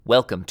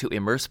Welcome to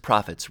Immerse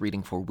Prophets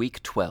reading for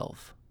week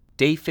 12,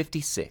 day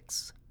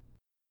 56.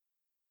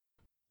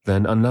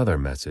 Then another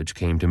message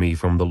came to me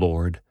from the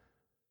Lord.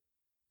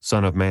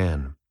 Son of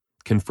man,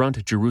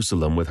 confront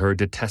Jerusalem with her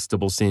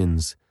detestable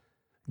sins.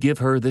 Give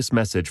her this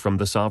message from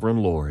the sovereign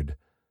Lord.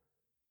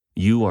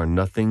 You are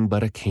nothing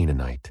but a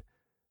Canaanite.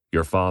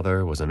 Your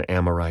father was an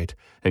Amorite,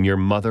 and your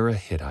mother a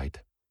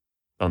Hittite.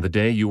 On the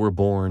day you were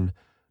born,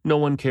 no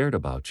one cared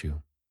about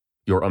you.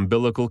 Your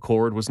umbilical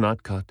cord was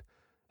not cut,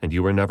 and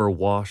you were never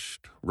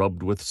washed,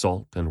 rubbed with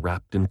salt, and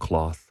wrapped in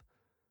cloth.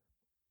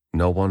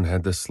 No one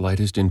had the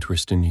slightest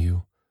interest in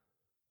you.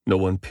 No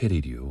one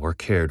pitied you or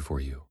cared for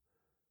you.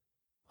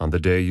 On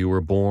the day you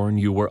were born,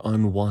 you were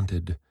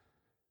unwanted,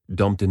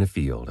 dumped in a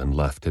field and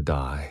left to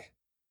die.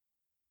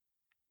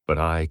 But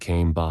I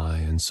came by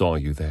and saw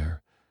you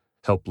there,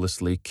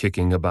 helplessly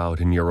kicking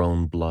about in your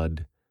own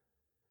blood.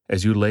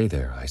 As you lay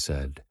there, I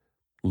said,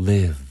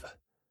 "Live."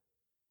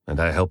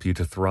 And I helped you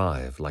to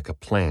thrive like a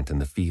plant in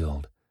the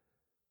field.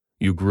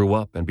 You grew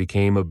up and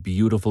became a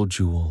beautiful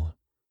jewel.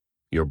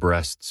 Your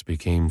breasts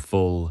became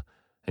full,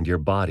 and your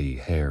body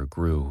hair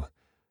grew,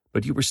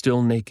 but you were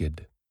still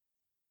naked.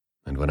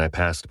 And when I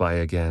passed by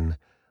again,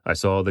 I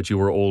saw that you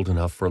were old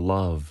enough for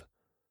love.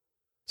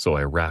 So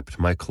I wrapped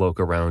my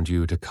cloak around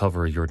you to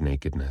cover your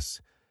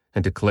nakedness,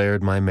 and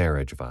declared my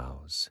marriage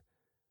vows.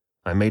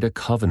 I made a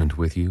covenant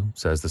with you,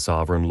 says the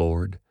sovereign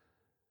Lord,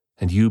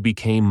 and you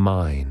became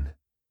mine.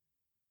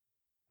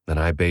 Then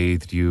I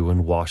bathed you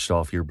and washed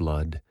off your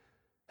blood,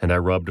 and I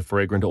rubbed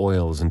fragrant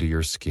oils into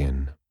your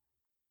skin.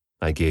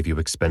 I gave you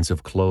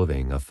expensive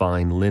clothing of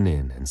fine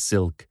linen and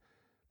silk,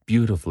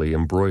 beautifully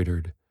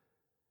embroidered,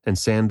 and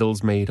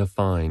sandals made of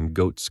fine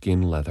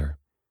goatskin leather.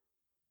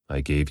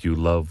 I gave you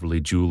lovely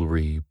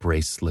jewelry,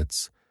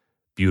 bracelets,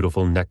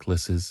 beautiful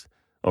necklaces,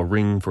 a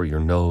ring for your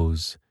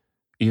nose,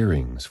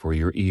 earrings for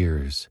your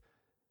ears,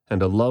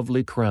 and a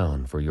lovely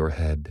crown for your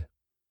head.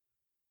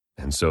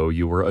 And so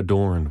you were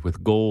adorned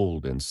with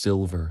gold and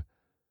silver.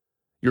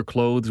 Your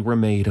clothes were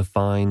made of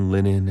fine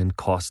linen and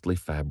costly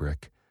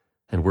fabric,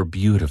 and were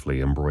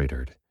beautifully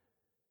embroidered.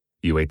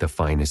 You ate the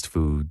finest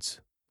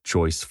foods,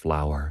 choice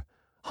flour,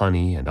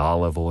 honey, and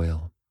olive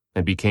oil,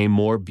 and became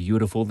more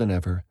beautiful than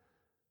ever.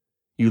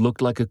 You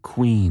looked like a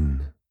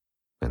queen,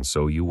 and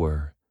so you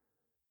were.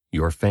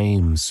 Your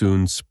fame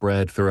soon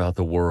spread throughout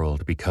the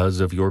world because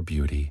of your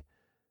beauty.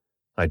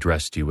 I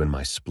dressed you in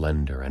my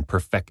splendor and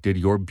perfected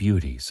your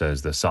beauty,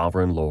 says the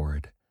sovereign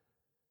Lord.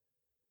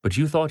 But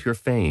you thought your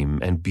fame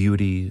and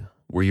beauty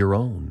were your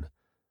own.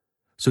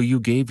 So you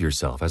gave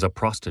yourself as a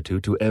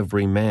prostitute to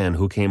every man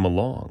who came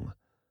along.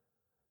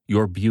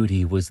 Your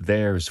beauty was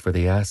theirs for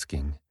the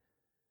asking.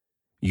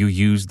 You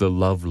used the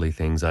lovely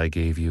things I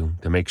gave you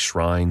to make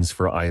shrines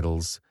for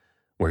idols,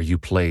 where you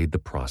played the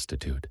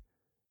prostitute.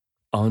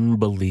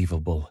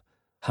 Unbelievable!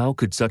 How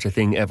could such a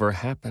thing ever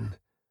happen?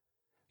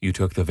 You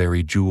took the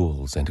very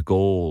jewels and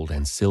gold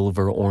and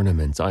silver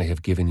ornaments I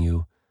have given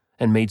you,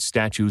 and made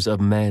statues of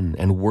men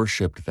and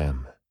worshipped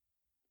them.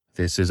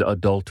 This is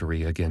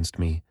adultery against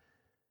me.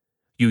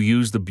 You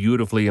used the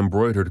beautifully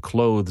embroidered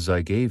clothes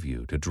I gave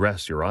you to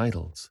dress your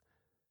idols.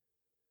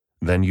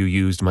 Then you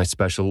used my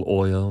special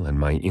oil and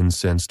my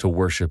incense to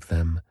worship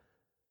them.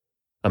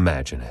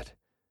 Imagine it.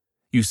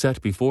 You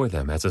set before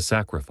them as a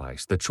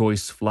sacrifice the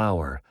choice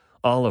flour,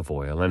 olive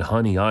oil, and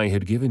honey I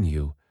had given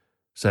you,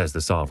 says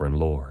the sovereign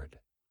Lord.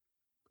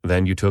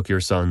 Then you took your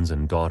sons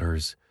and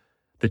daughters,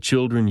 the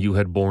children you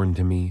had borne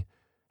to me,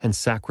 and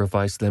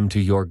sacrificed them to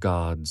your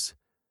gods.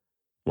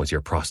 Was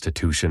your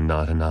prostitution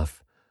not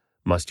enough?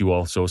 Must you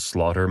also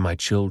slaughter my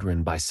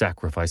children by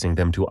sacrificing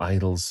them to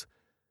idols?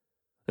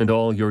 And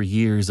all your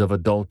years of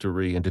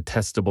adultery and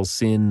detestable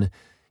sin,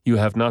 you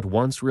have not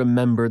once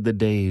remembered the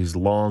days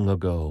long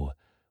ago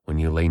when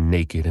you lay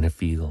naked in a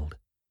field,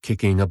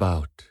 kicking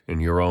about in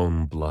your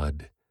own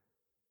blood.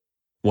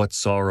 What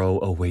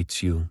sorrow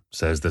awaits you,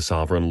 says the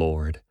sovereign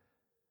Lord.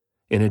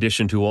 In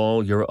addition to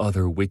all your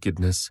other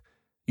wickedness,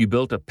 you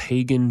built a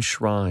pagan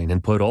shrine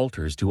and put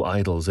altars to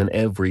idols in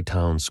every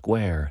town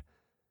square.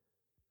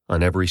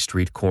 On every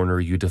street corner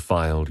you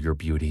defiled your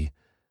beauty,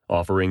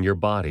 offering your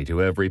body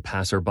to every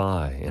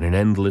passerby in an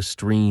endless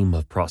stream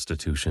of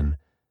prostitution.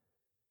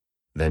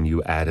 Then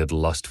you added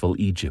lustful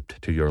Egypt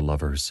to your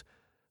lovers,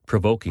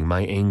 provoking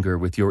my anger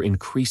with your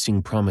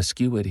increasing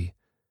promiscuity.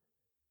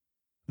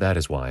 That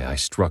is why I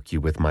struck you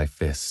with my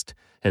fist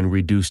and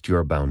reduced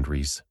your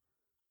boundaries.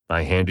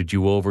 I handed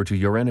you over to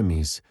your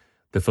enemies,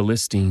 the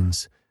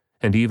Philistines,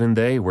 and even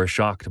they were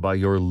shocked by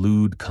your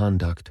lewd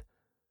conduct.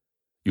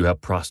 You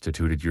have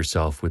prostituted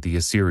yourself with the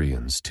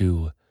Assyrians,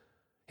 too.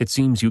 It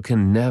seems you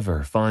can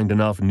never find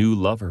enough new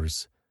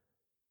lovers.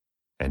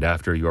 And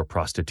after your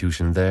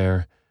prostitution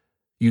there,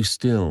 you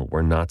still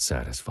were not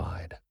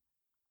satisfied.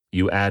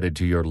 You added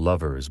to your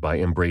lovers by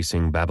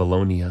embracing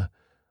Babylonia,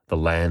 the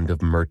land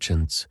of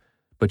merchants,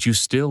 but you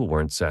still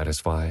weren't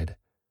satisfied.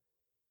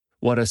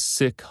 What a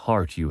sick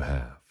heart you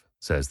have,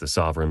 says the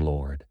sovereign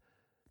Lord,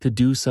 to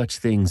do such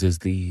things as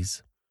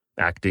these,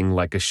 acting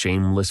like a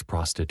shameless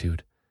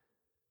prostitute.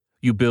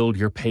 You build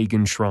your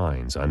pagan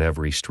shrines on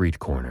every street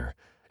corner,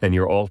 and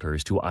your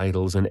altars to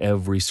idols in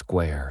every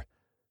square.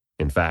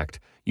 In fact,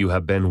 you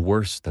have been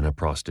worse than a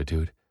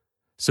prostitute,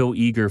 so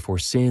eager for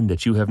sin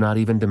that you have not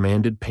even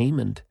demanded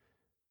payment.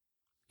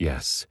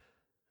 Yes,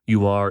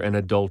 you are an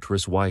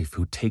adulterous wife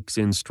who takes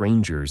in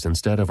strangers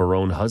instead of her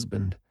own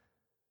husband.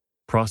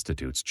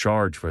 Prostitutes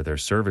charge for their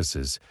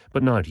services,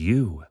 but not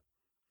you.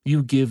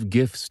 You give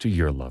gifts to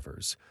your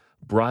lovers,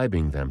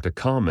 bribing them to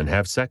come and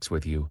have sex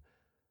with you.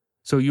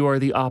 So you are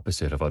the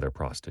opposite of other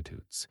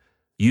prostitutes.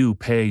 You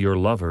pay your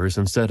lovers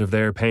instead of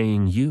their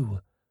paying you.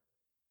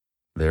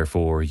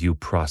 Therefore, you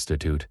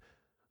prostitute,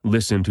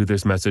 listen to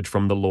this message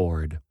from the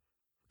Lord.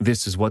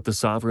 This is what the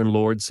sovereign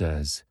Lord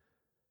says.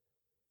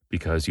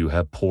 Because you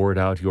have poured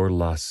out your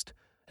lust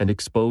and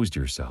exposed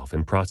yourself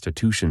in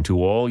prostitution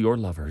to all your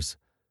lovers,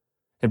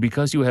 and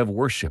because you have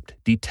worshipped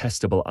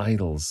detestable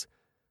idols,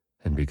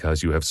 and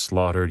because you have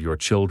slaughtered your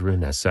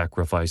children as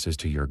sacrifices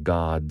to your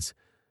gods,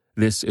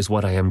 this is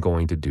what I am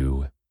going to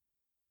do.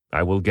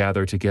 I will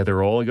gather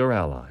together all your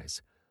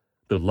allies,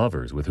 the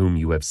lovers with whom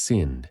you have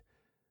sinned,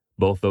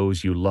 both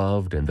those you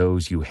loved and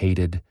those you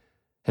hated,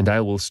 and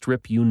I will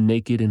strip you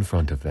naked in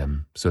front of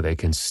them so they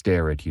can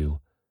stare at you.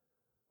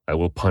 I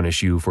will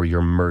punish you for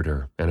your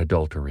murder and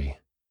adultery.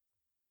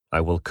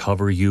 I will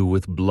cover you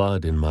with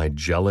blood in my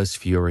jealous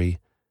fury.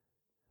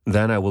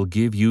 Then I will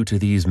give you to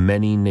these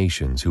many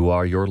nations who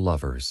are your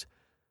lovers,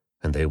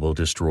 and they will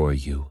destroy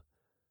you.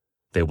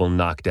 They will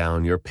knock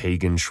down your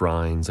pagan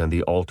shrines and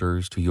the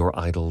altars to your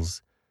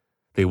idols.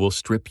 They will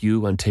strip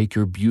you and take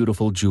your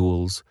beautiful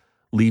jewels,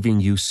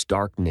 leaving you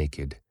stark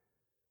naked.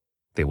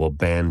 They will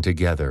band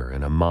together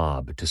in a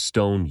mob to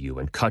stone you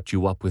and cut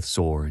you up with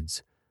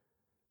swords.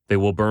 They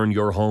will burn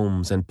your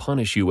homes and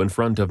punish you in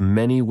front of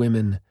many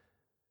women.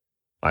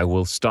 I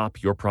will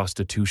stop your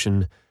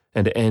prostitution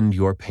and end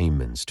your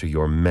payments to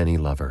your many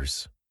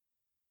lovers.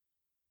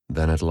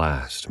 Then at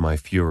last my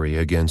fury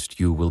against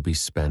you will be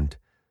spent,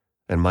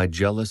 and my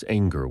jealous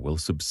anger will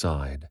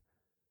subside.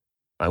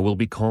 I will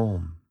be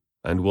calm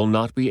and will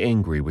not be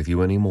angry with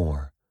you any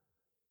more.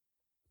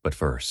 But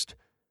first,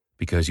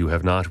 because you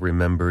have not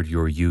remembered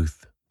your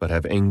youth, but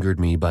have angered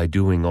me by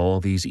doing all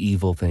these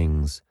evil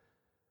things,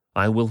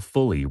 I will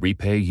fully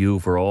repay you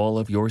for all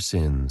of your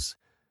sins,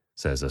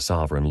 says the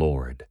sovereign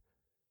Lord.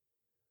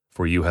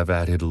 For you have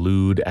added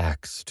lewd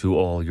acts to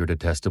all your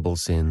detestable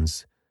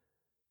sins.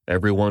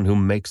 Everyone who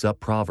makes up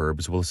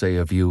proverbs will say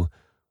of you,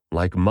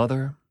 like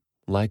mother,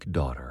 like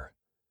daughter.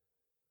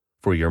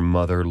 For your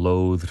mother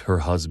loathed her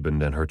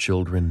husband and her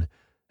children,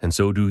 and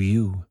so do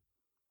you.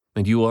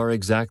 And you are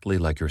exactly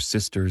like your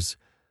sisters,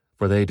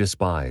 for they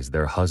despise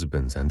their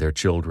husbands and their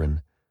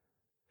children.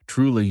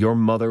 Truly your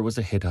mother was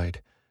a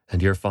Hittite,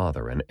 and your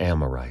father an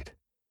Amorite.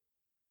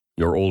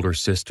 Your older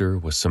sister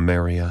was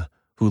Samaria,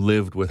 who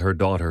lived with her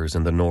daughters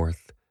in the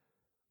north.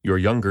 Your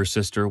younger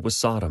sister was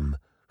Sodom,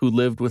 who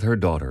lived with her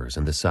daughters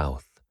in the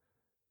south.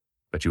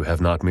 But you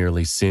have not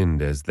merely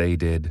sinned as they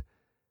did,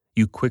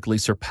 you quickly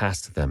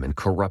surpassed them in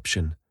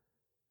corruption.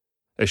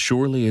 As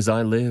surely as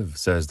I live,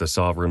 says the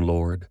sovereign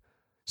Lord,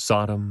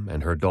 Sodom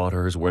and her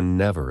daughters were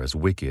never as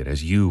wicked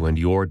as you and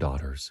your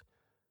daughters.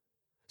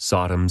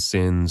 Sodom's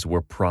sins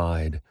were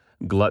pride,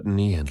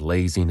 gluttony, and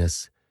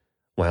laziness,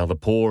 while the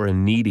poor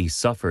and needy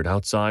suffered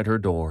outside her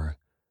door.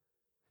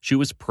 She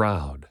was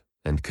proud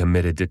and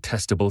committed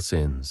detestable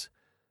sins,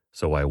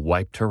 so I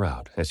wiped her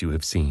out, as you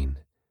have seen.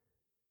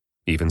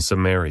 Even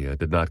Samaria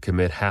did not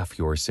commit half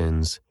your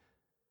sins.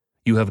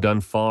 You have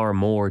done far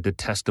more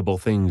detestable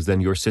things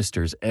than your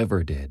sisters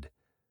ever did.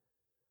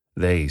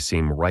 They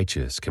seem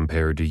righteous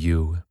compared to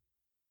you.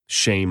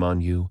 Shame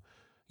on you.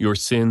 Your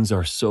sins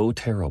are so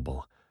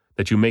terrible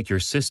that you make your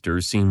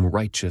sisters seem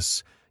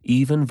righteous,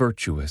 even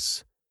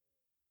virtuous.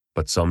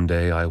 But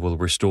someday I will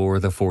restore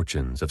the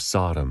fortunes of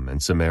Sodom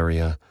and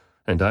Samaria,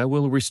 and I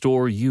will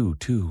restore you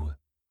too.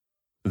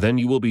 Then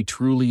you will be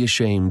truly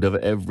ashamed of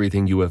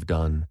everything you have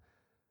done,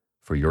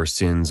 for your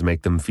sins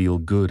make them feel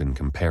good in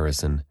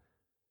comparison.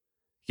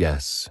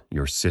 Yes,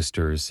 your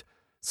sisters,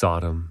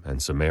 Sodom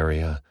and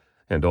Samaria,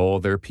 and all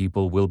their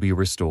people will be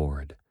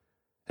restored,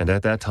 and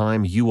at that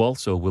time you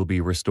also will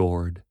be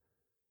restored.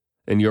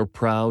 In your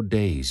proud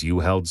days you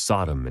held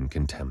Sodom in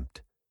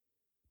contempt.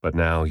 But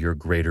now your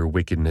greater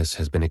wickedness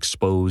has been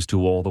exposed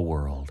to all the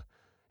world,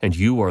 and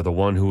you are the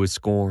one who is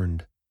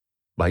scorned,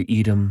 by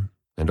Edom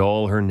and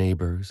all her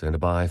neighbors, and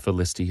by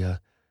Philistia.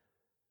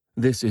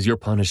 This is your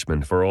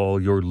punishment for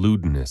all your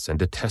lewdness and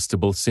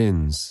detestable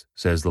sins,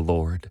 says the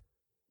Lord.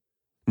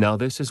 Now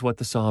this is what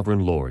the sovereign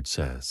Lord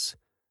says.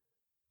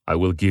 I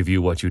will give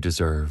you what you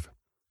deserve,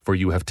 for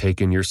you have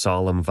taken your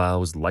solemn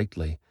vows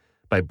lightly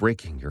by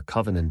breaking your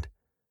covenant.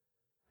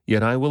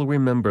 Yet I will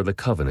remember the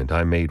covenant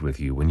I made with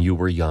you when you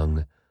were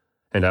young,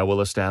 and I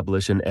will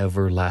establish an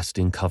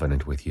everlasting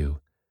covenant with you.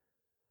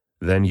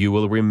 Then you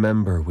will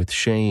remember with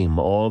shame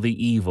all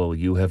the evil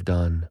you have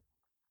done.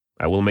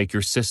 I will make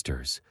your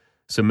sisters,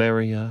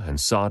 Samaria and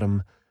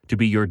Sodom, to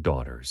be your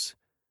daughters,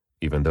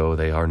 even though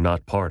they are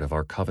not part of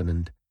our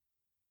covenant.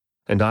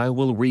 And I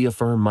will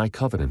reaffirm my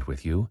covenant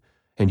with you,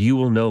 and you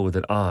will know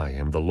that I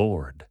am the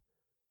Lord.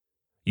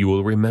 You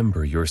will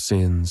remember your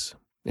sins,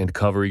 and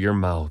cover your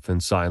mouth in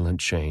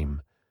silent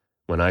shame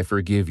when I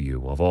forgive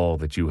you of all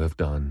that you have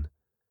done.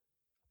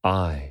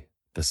 I,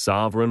 the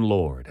sovereign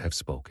Lord, have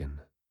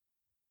spoken."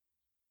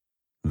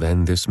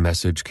 Then this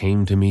message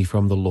came to me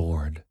from the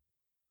Lord.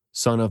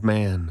 "Son of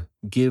man,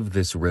 give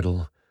this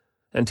riddle,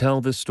 and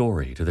tell this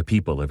story to the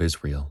people of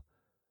Israel.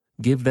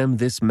 Give them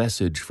this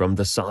message from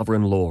the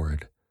sovereign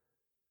Lord.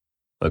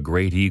 A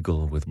great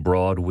eagle with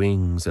broad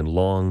wings and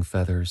long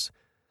feathers,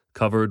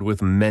 covered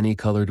with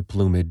many-colored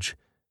plumage,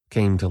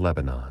 came to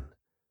Lebanon.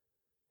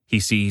 He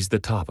seized the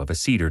top of a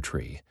cedar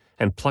tree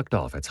and plucked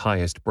off its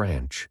highest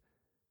branch.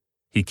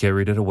 He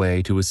carried it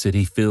away to a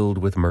city filled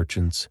with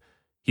merchants.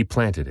 He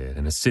planted it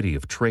in a city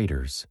of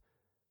traders.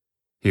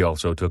 He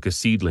also took a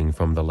seedling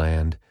from the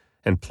land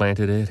and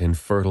planted it in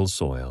fertile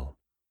soil.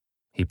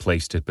 He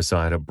placed it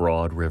beside a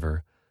broad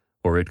river,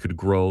 where it could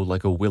grow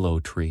like a willow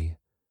tree.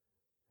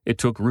 It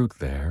took root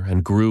there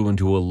and grew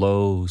into a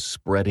low,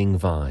 spreading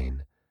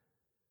vine.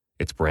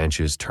 Its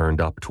branches turned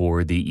up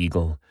toward the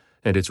eagle,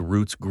 and its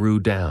roots grew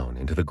down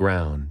into the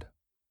ground.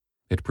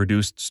 It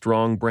produced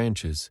strong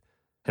branches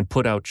and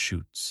put out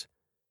shoots.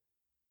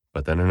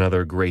 But then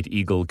another great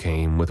eagle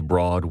came with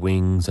broad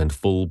wings and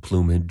full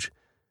plumage.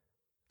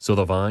 So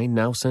the vine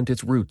now sent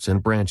its roots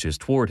and branches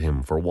toward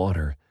him for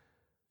water,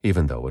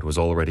 even though it was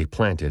already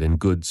planted in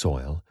good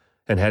soil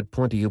and had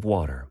plenty of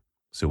water,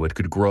 so it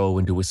could grow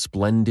into a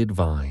splendid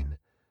vine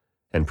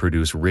and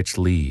produce rich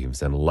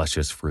leaves and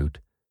luscious fruit.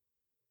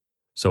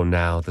 So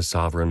now the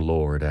sovereign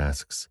Lord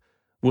asks,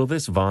 will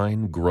this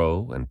vine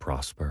grow and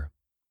prosper?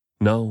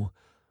 No,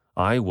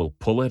 I will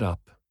pull it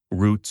up,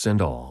 roots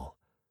and all.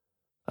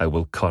 I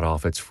will cut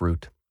off its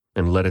fruit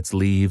and let its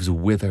leaves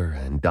wither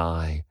and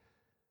die.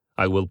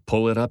 I will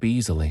pull it up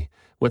easily,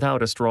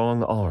 without a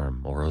strong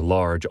arm or a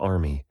large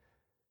army.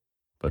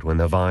 But when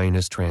the vine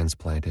is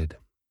transplanted,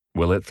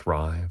 will it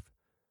thrive?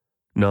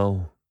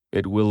 No,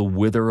 it will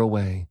wither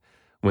away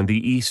when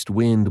the east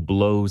wind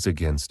blows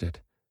against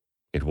it.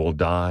 It will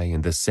die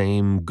in the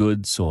same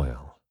good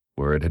soil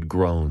where it had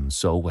grown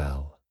so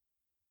well.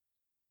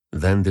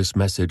 Then this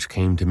message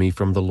came to me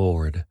from the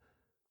Lord.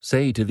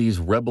 Say to these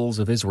rebels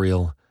of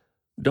Israel,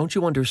 don't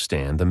you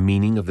understand the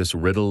meaning of this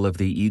riddle of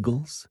the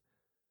eagles?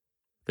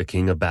 The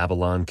king of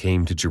Babylon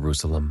came to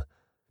Jerusalem,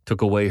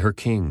 took away her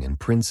king and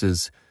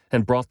princes,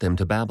 and brought them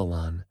to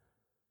Babylon.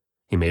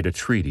 He made a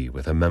treaty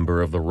with a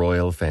member of the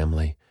royal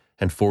family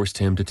and forced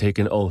him to take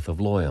an oath of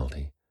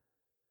loyalty.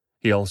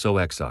 He also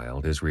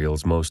exiled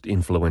Israel's most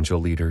influential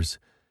leaders,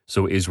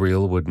 so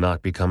Israel would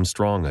not become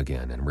strong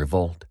again and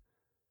revolt.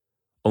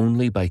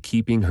 Only by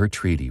keeping her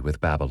treaty with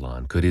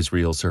Babylon could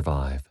Israel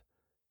survive.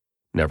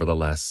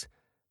 Nevertheless,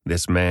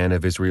 this man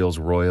of Israel's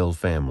royal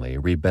family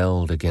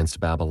rebelled against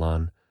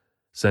Babylon,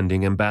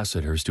 sending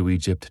ambassadors to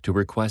Egypt to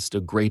request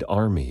a great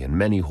army and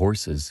many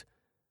horses.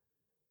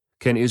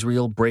 Can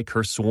Israel break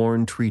her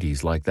sworn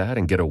treaties like that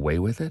and get away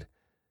with it?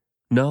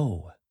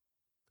 No.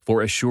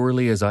 For as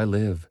surely as I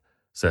live,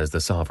 says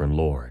the sovereign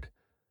Lord,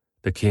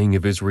 the king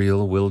of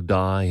Israel will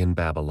die in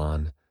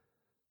Babylon,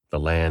 the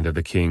land of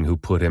the king who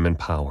put him in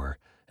power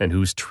and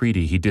whose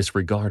treaty he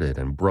disregarded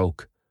and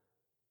broke.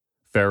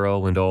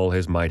 Pharaoh and all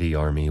his mighty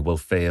army will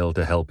fail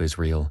to help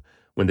Israel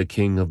when the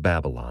king of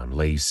Babylon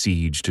lays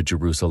siege to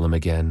Jerusalem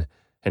again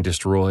and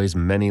destroys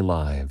many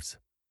lives.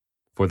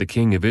 For the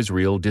king of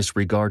Israel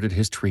disregarded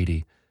his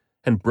treaty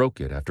and broke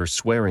it after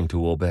swearing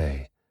to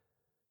obey.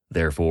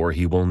 Therefore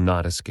he will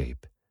not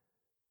escape.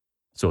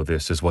 So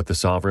this is what the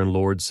sovereign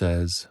Lord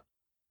says.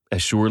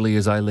 As surely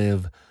as I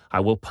live, I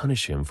will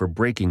punish him for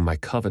breaking my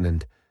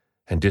covenant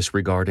and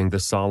disregarding the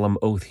solemn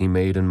oath he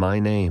made in my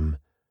name.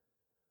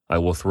 I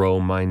will throw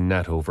my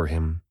net over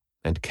him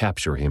and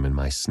capture him in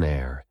my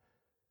snare.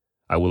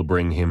 I will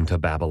bring him to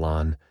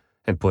Babylon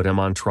and put him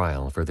on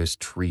trial for this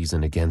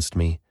treason against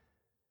me.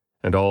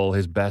 And all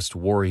his best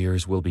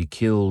warriors will be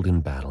killed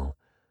in battle,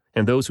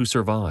 and those who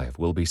survive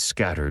will be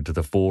scattered to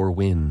the four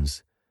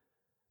winds.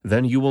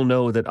 Then you will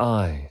know that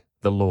I,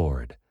 the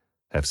Lord,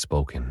 have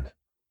spoken.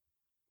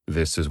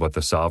 This is what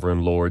the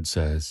sovereign Lord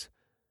says.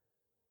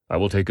 I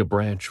will take a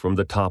branch from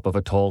the top of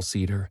a tall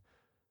cedar,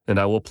 and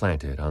I will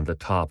plant it on the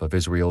top of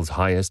Israel's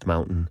highest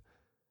mountain.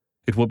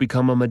 It will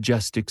become a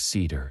majestic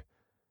cedar,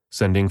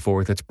 sending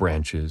forth its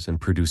branches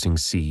and producing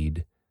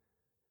seed.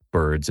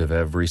 Birds of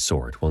every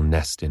sort will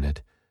nest in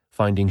it,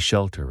 finding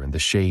shelter in the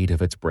shade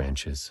of its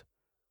branches.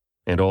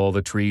 And all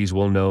the trees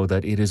will know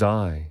that it is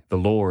I, the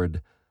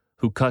Lord,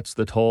 who cuts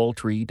the tall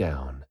tree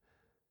down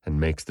and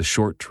makes the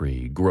short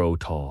tree grow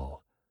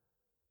tall.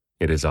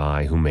 It is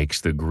I who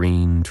makes the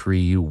green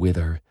tree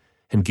wither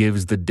and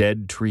gives the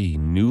dead tree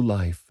new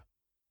life.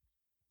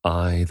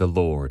 I, the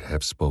Lord,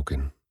 have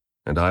spoken,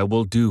 and I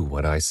will do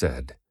what I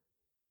said.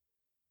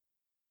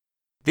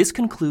 This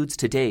concludes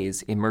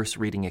today's Immerse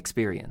reading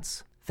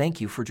experience.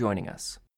 Thank you for joining us.